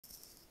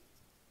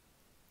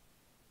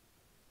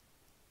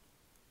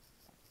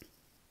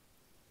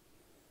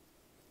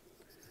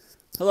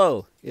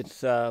Hello,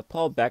 it's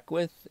Paul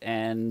Beckwith,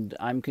 and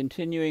I'm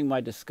continuing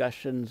my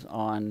discussions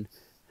on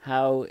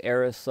how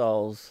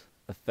aerosols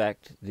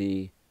affect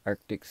the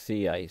Arctic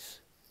sea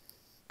ice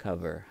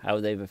cover, how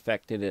they've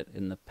affected it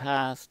in the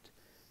past,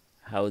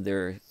 how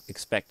they're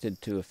expected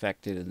to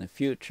affect it in the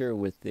future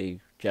with the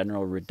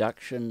general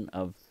reduction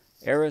of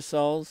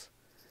aerosols.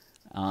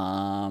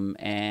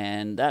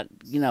 And that,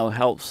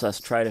 helps us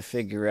try to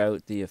figure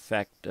out the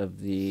effect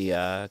of the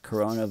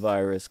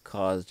coronavirus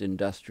caused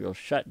industrial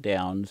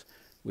shutdowns,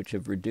 which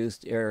have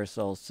reduced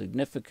aerosols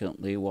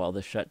significantly while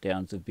the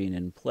shutdowns have been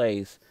in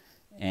place.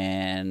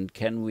 And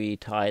can we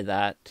tie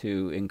that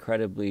to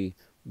incredibly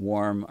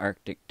warm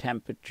Arctic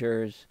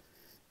temperatures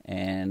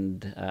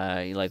and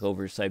like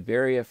over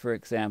Siberia, for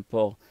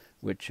example,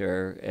 which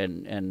are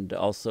and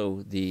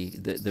also the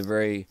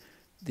very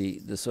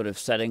the sort of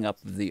setting up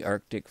of the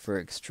Arctic for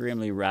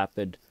extremely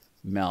rapid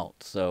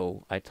melt.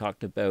 So I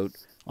talked about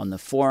on the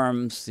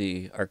forums,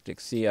 the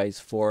Arctic sea ice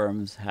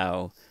forums,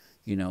 how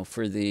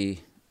for the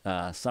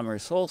summer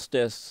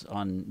solstice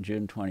on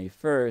June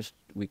 21st,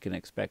 we can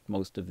expect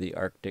most of the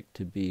Arctic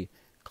to be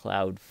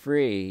cloud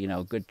free,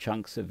 good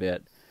chunks of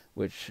it,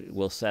 which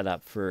will set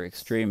up for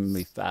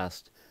extremely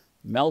fast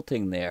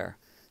melting there.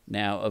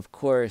 Now, of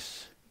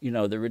course,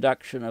 the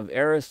reduction of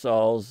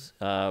aerosols,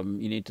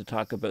 you need to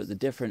talk about the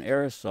different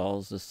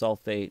aerosols, the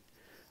sulfate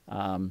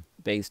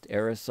based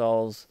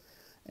aerosols,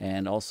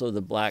 and also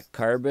the black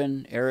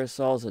carbon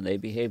aerosols, and they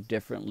behave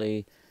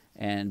differently.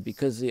 And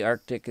because the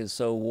Arctic is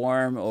so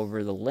warm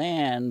over the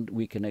land,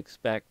 we can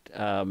expect,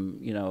 a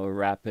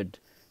rapid,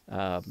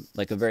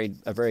 like a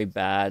very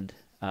bad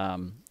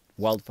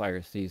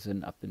wildfire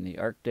season up in the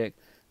Arctic,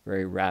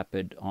 very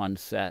rapid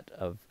onset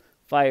of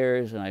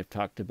fires. And I've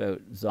talked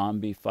about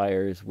zombie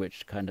fires,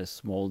 which kind of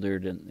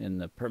smoldered in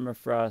the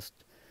permafrost,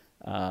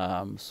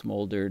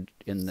 smoldered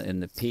in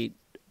the peat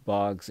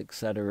bogs,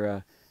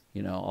 etc.,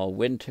 all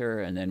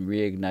winter, and then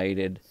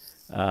reignited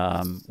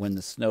when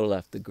the snow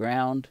left the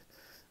ground.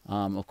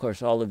 Of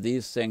course, all of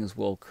these things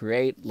will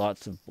create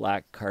lots of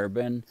black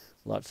carbon,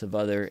 lots of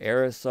other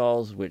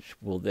aerosols,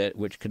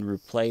 which can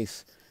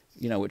replace,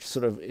 which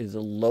sort of is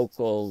a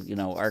local,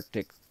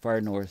 Arctic,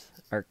 far north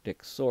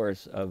Arctic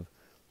source of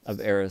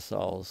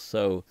aerosols.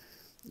 So,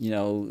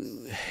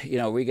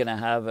 we're going to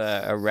have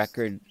a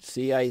record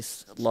sea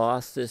ice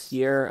loss this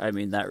year. I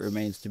mean, that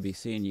remains to be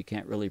seen. You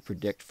can't really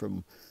predict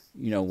from,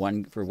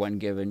 one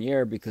given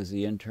year because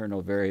the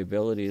internal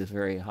variability is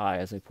very high,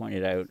 as I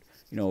pointed out.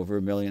 Over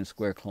 1 million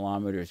square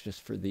kilometers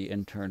just for the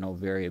internal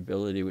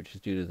variability, which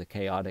is due to the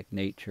chaotic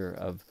nature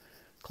of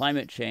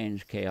climate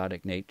change,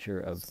 chaotic nature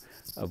of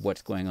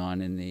what's going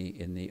on in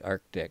the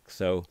Arctic.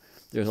 So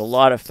there's a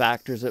lot of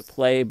factors at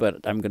play,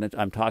 but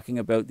I'm talking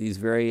about these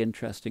very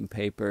interesting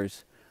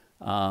papers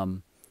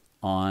on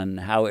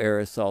how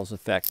aerosols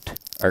affect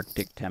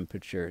Arctic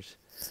temperatures.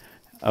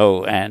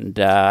 Oh, and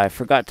I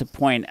forgot to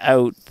point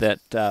out that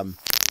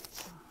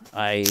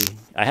I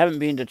haven't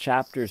been to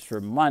chapters for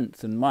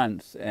months and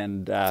months,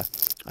 and I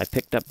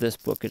picked up this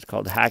book. It's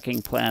called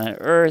Hacking Planet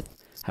Earth: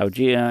 How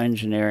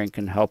Geoengineering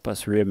Can Help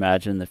Us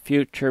Reimagine the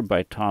Future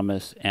by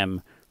Thomas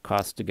M.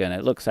 Costigan.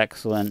 It looks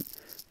excellent,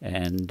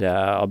 and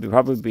I'll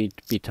probably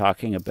be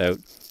talking about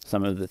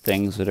some of the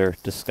things that are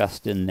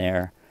discussed in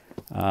there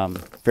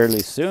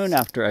fairly soon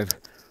after I've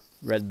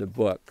read the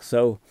book.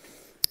 So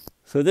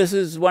this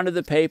is one of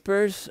the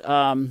papers,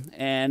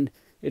 and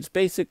it's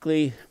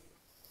basically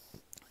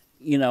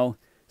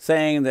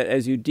saying that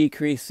as you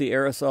decrease the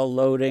aerosol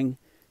loading,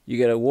 you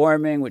get a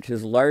warming, which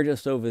is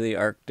largest over the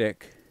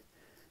Arctic,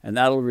 and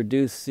that'll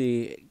reduce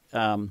the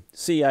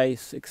sea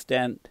ice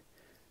extent.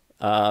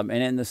 And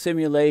in the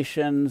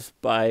simulations,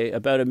 by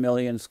about 1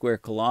 million square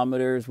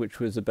kilometers, which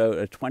was about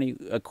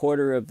a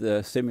quarter of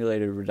the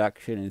simulated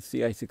reduction in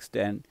sea ice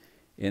extent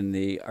in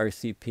the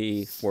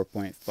RCP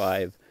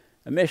 4.5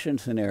 emission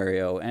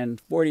scenario,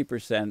 and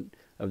 40%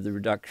 of the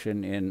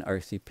reduction in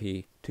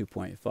RCP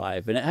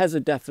 2.5. And it has a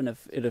definite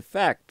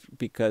effect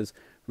because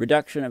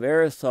reduction of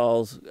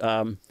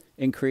aerosols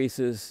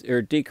increases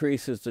or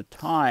decreases the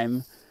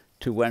time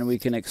to when we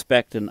can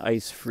expect an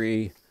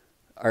ice-free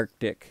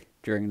Arctic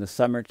during the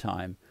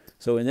summertime.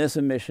 So in this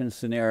emission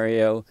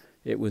scenario,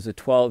 it was a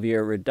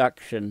 12-year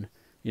reduction.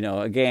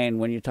 Again,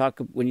 when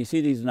you see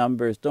these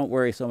numbers, don't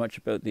worry so much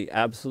about the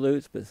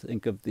absolutes, but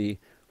think of the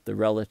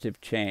relative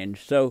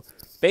change. So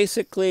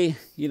basically,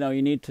 you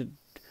need to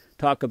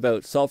talk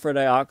about sulfur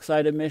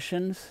dioxide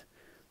emissions.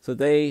 So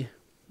they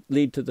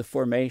lead to the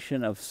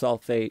formation of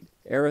sulfate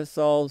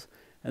aerosols,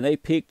 and they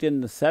peaked in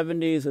the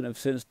 70s and have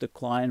since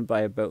declined by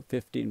about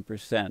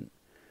 15%.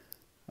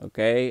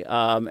 Okay,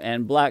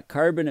 and black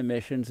carbon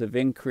emissions have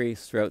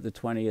increased throughout the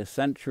 20th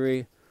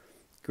century.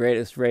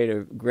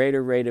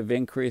 Greater rate of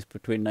increase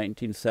between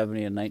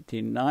 1970 and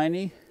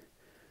 1990.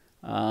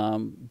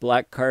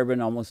 Black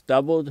carbon almost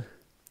doubled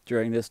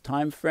during this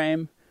time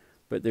frame,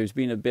 but there's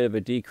been a bit of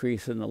a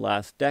decrease in the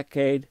last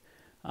decade.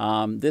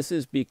 This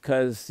is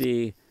because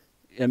the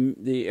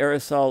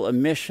aerosol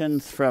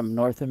emissions from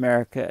North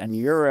America and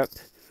Europe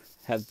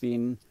have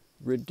been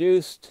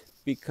reduced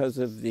because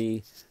of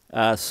the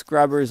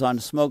scrubbers on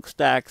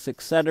smokestacks,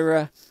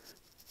 etc.,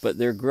 but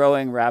they're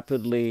growing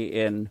rapidly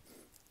in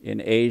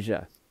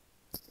Asia.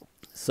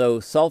 So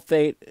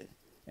sulfate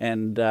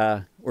and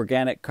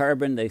organic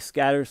carbon, they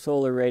scatter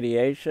solar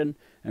radiation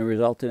and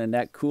result in a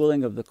net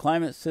cooling of the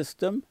climate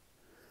system.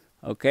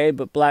 Okay,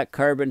 but black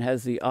carbon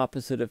has the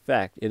opposite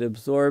effect. It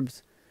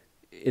absorbs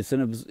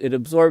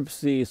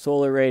the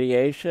solar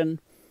radiation,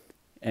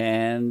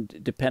 and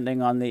depending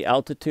on the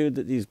altitude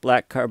that these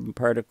black carbon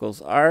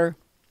particles are,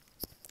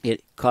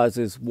 it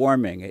causes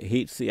warming. It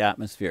heats the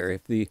atmosphere.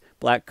 If the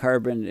black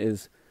carbon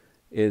is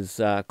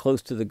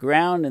close to the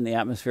ground, and the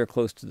atmosphere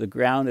close to the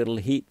ground, it'll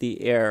heat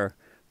the air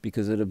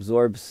because it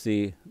absorbs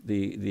the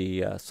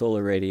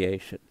solar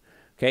radiation.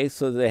 Okay,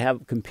 so they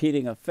have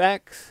competing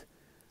effects,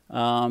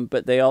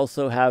 but they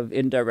also have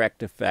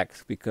indirect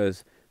effects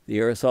because the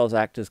aerosols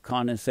act as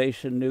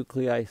condensation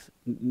nuclei,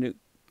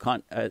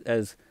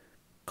 as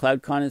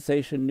cloud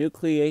condensation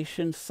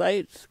nucleation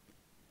sites,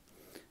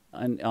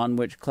 on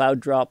which cloud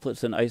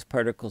droplets and ice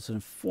particles can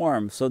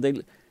form. So they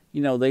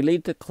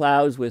lead to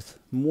clouds with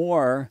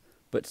more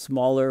but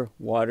smaller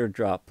water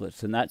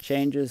droplets, and that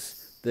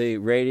changes the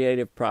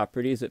radiative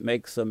properties. It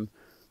makes them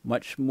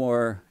much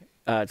more,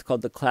 it's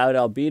called the cloud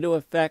albedo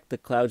effect. The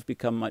clouds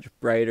become much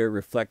brighter,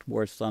 reflect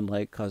more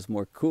sunlight, cause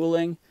more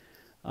cooling.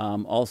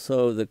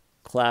 Also, the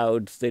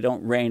clouds, they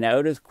don't rain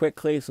out as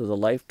quickly, so the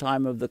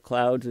lifetime of the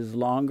clouds is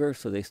longer,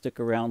 so they stick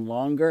around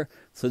longer.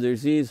 So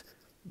there's these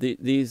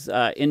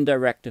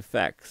indirect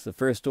effects. The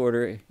first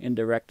order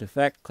indirect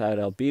effect, cloud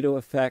albedo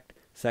effect.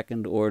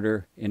 Second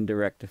order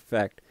indirect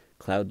effect,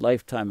 cloud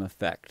lifetime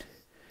effect.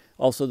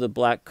 Also, the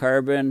black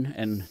carbon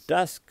and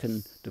dust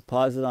can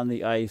deposit on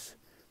the ice,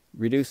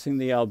 reducing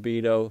the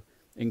albedo,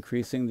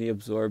 increasing the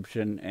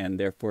absorption, and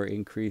therefore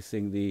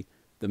increasing the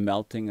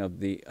melting of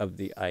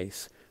the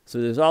ice.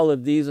 So there's all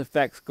of these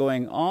effects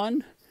going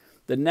on.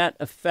 The net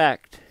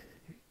effect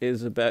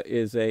causes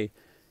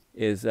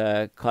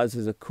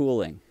a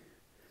cooling,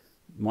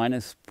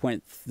 minus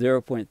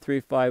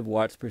 0.35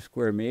 watts per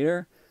square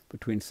meter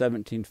between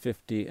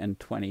 1750 and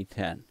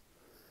 2010.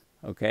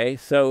 Okay,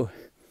 so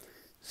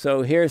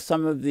here's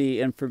some of the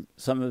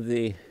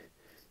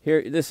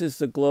here. This is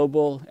the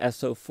global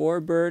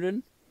SO4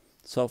 burden,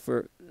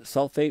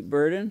 sulfate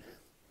burden.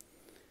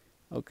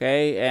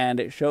 Okay, and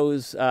it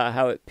shows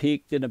how it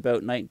peaked in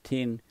about well,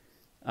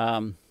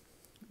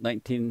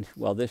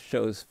 this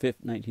shows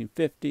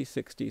 1950,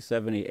 60,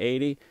 70,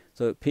 80.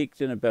 So it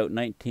peaked in about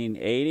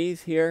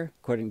 1980s here,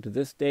 according to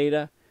this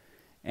data,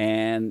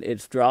 and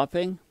it's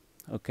dropping.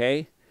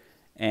 Okay,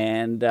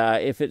 and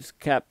if it's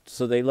kept,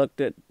 so they looked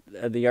at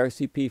the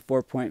RCP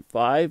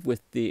 4.5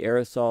 with the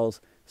aerosols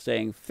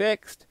staying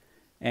fixed,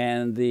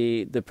 and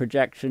the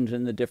projections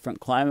in the different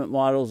climate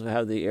models of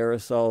how the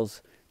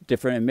aerosols,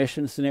 different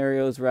emission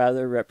scenarios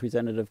rather,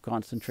 representative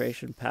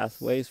concentration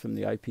pathways from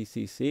the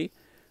IPCC,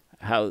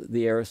 how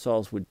the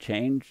aerosols would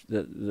change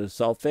the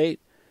sulfate.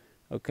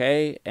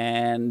 Okay,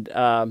 and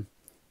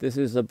this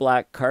is the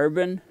black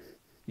carbon,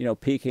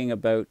 peaking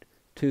about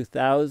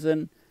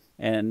 2000,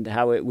 and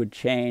how it would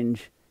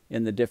change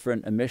in the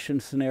different emission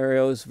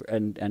scenarios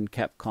and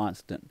kept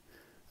constant.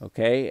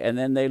 Okay, and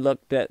then they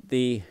looked at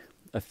the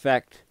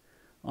effect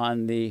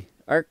on the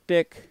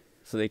Arctic.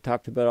 So they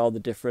talked about all the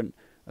different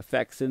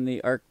effects in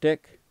the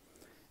Arctic,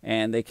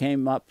 and they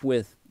came up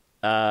with,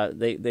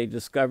 they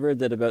discovered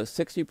that about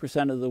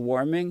 60% of the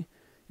warming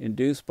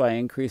induced by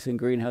increasing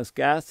greenhouse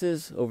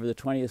gases over the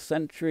 20th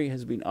century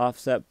has been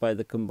offset by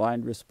the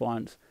combined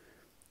response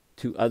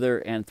to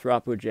other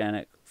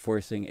anthropogenic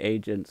forcing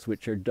agents,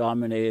 which are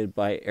dominated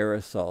by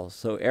aerosols.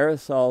 So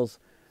aerosols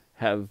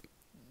have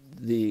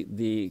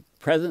the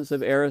presence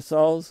of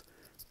aerosols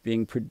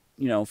being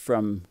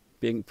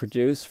being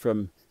produced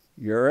from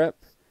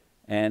Europe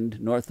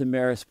and North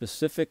America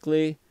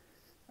specifically,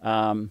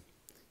 caused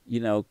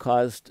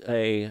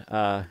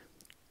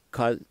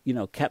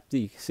kept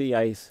the sea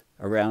ice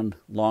around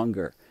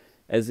longer.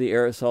 As the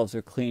aerosols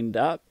are cleaned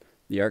up,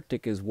 the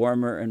Arctic is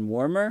warmer and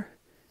warmer,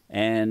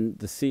 and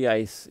the sea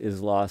ice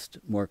is lost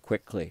more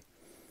quickly.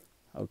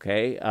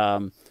 Okay,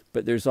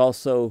 but there's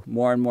also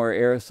more and more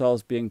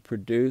aerosols being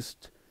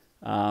produced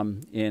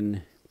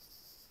in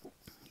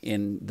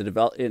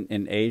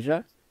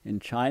Asia, in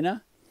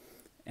China,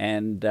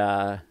 and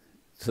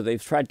so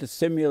they've tried to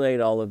simulate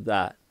all of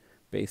that,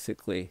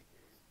 basically.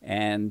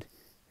 And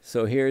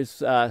so here's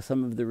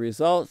some of the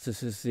results.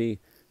 This is the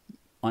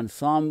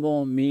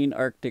ensemble mean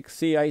Arctic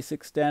sea ice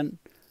extent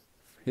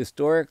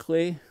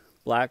historically,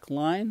 black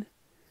line,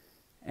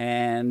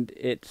 and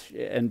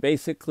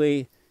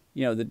basically,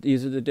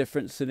 these are the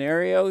different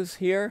scenarios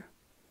here.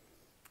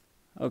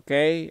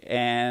 Okay,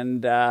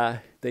 and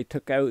they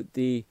took out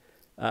the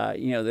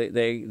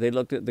they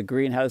looked at the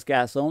greenhouse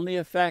gas only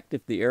effect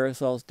if the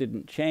aerosols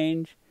didn't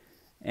change,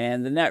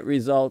 and the net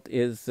result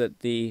is that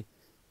the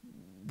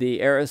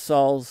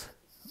aerosols,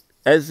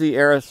 as the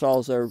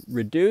aerosols are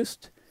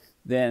reduced,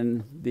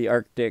 then the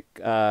Arctic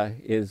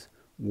is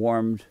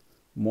warmed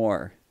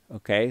more.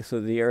 Okay, so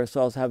the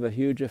aerosols have a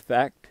huge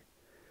effect,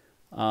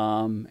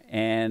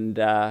 and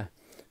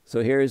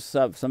So here's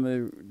some of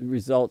the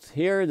results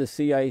here. The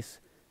sea ice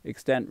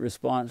extent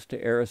response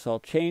to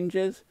aerosol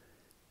changes.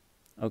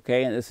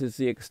 Okay, and this is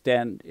the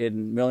extent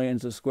in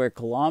millions of square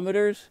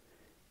kilometers.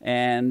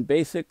 And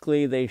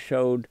basically they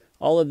showed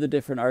all of the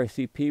different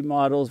RCP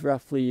models.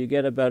 Roughly you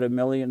get about 1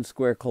 million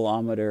square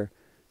kilometer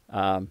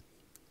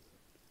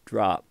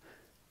drop,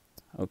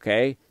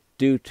 okay,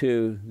 due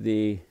to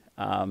the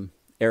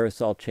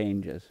aerosol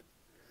changes.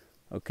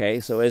 Okay,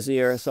 so as the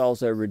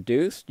aerosols are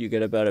reduced, you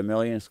get about 1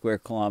 million square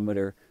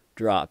kilometer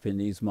drop in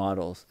these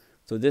models.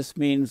 So this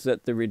means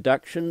that the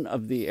reduction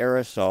of the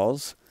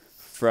aerosols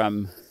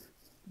from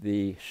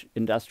the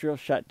industrial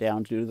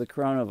shutdown due to the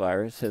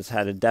coronavirus has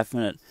had a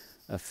definite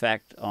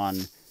effect on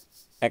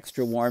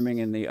extra warming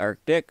in the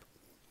Arctic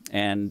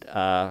and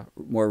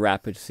more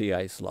rapid sea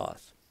ice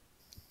loss.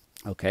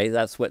 Okay,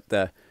 that's what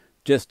the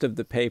gist of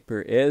the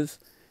paper is.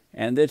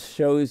 And this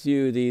shows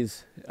you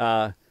these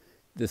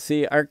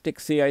the Arctic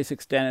sea ice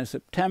extent in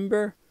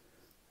September,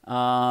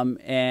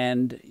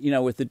 and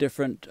with the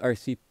different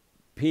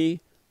RCP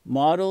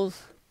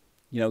models.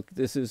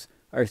 This is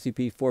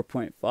RCP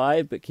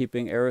 4.5, but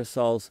keeping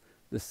aerosols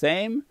the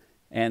same.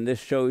 And this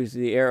shows,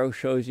 the arrow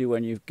shows you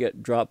when you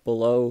get dropped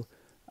below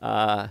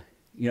 1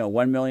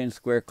 million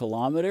square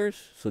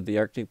kilometers, so the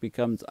Arctic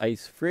becomes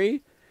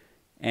ice-free.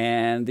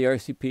 And the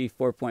RCP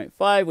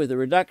 4.5 with a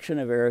reduction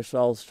of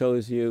aerosols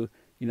shows you,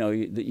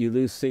 that you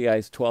lose sea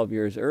ice 12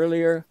 years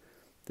earlier.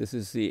 This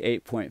is the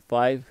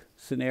 8.5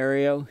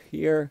 scenario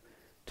here,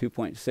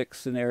 2.6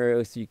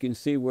 scenario. So you can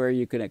see where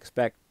you can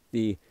expect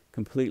the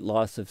complete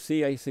loss of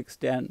sea ice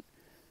extent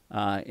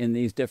in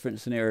these different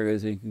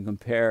scenarios. And you can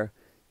compare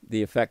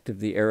the effect of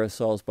the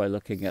aerosols by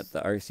looking at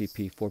the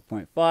RCP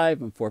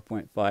 4.5 and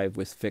 4.5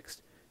 with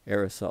fixed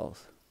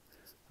aerosols.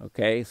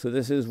 Okay, so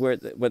this is where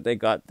what they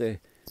got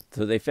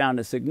so they found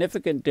a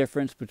significant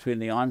difference between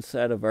the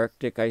onset of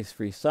Arctic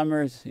ice-free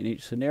summers in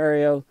each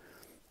scenario,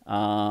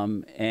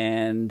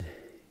 and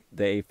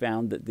they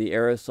found that the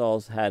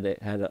aerosols had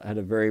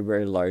a very,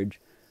 very large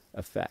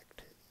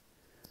effect.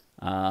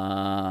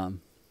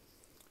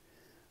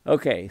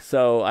 Okay,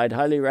 so I'd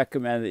highly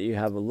recommend that you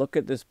have a look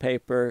at this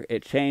paper.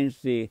 It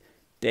changed the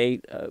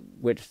date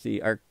which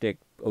the Arctic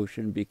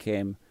Ocean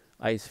became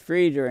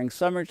ice-free during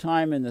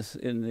summertime in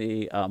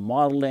the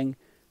modeling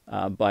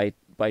by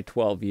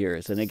 12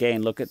 years. And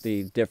again, look at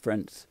the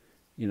difference.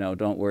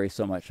 Don't worry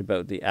so much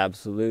about the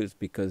absolutes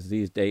because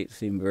these dates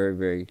seem very,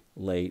 very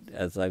late,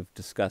 as I've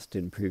discussed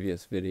in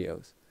previous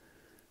videos.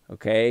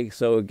 Okay,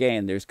 so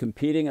again, there's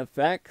competing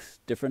effects,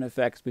 different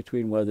effects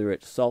between whether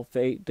it's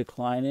sulfate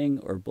declining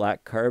or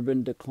black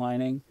carbon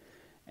declining,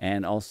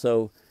 and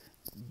also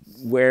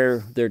where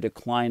they're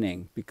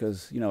declining.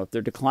 Because, if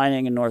they're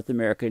declining in North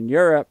America and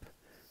Europe,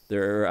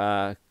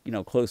 they're,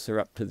 closer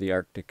up to the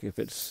Arctic.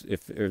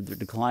 If they're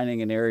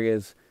declining in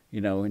areas,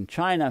 in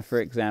China, for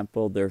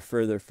example, they're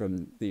further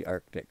from the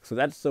Arctic. So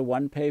that's the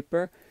one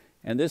paper.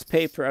 And this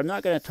paper, I'm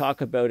not going to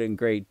talk about in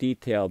great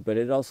detail, but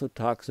it also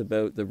talks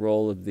about the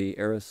role of the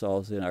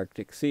aerosols in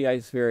Arctic sea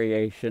ice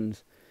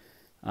variations.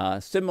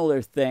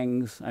 Similar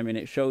things. I mean,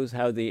 it shows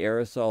how the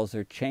aerosols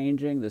are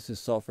changing. This is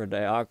sulfur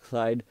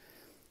dioxide.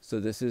 So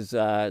this is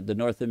the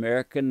North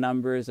American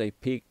numbers. They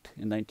peaked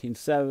in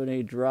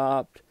 1970,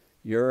 dropped.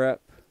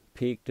 Europe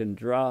peaked and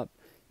dropped.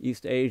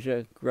 East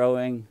Asia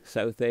growing.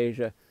 South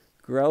Asia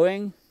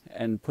growing.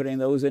 And putting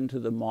those into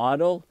the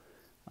model,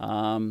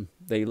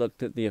 they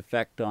looked at the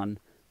effect on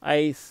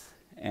ice,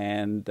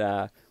 and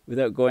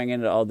without going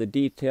into all the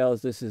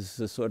details, this is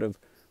the sort of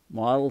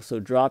model. So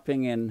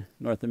dropping in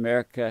North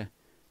America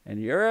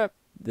and Europe,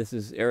 this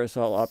is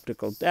aerosol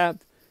optical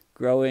depth,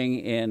 growing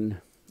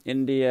in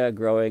India,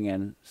 growing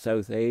in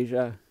South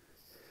Asia.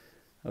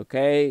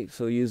 Okay,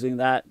 so using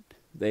that,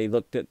 they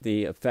looked at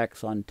the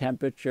effects on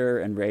temperature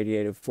and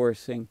radiative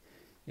forcing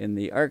in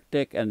the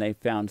Arctic, and they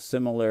found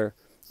similar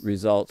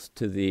results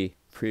to the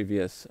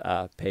previous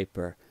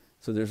paper.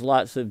 So there's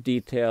lots of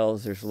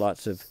details, there's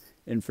lots of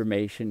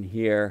information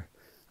here.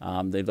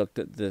 They looked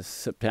at the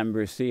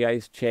September sea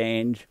ice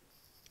change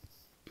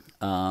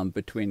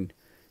between,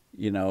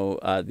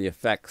 the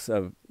effects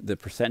of the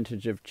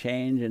percentage of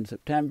change in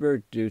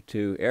September due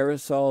to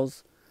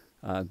aerosols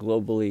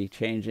globally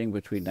changing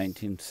between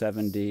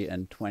 1970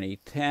 and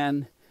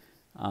 2010,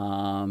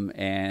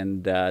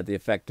 and the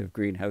effect of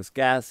greenhouse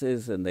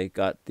gases, and they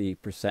got the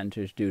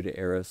percentage due to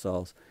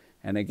aerosols.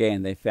 And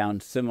again, they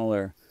found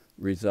similar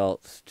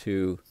results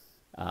to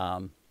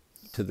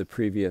the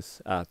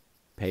previous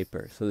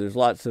paper. So there's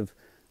lots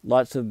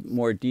of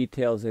more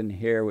details in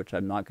here, which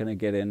I'm not going to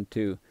get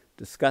into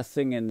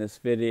discussing in this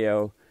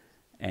video.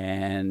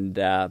 And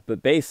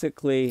but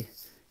basically,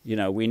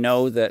 we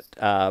know that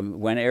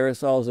when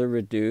aerosols are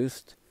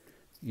reduced,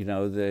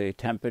 the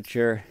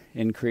temperature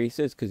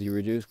increases because you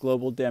reduce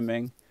global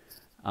dimming,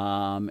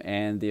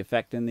 and the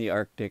effect in the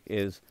Arctic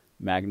is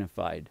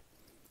magnified.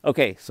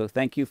 Okay, so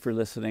thank you for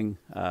listening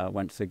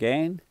once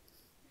again.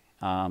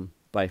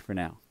 Bye for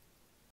now.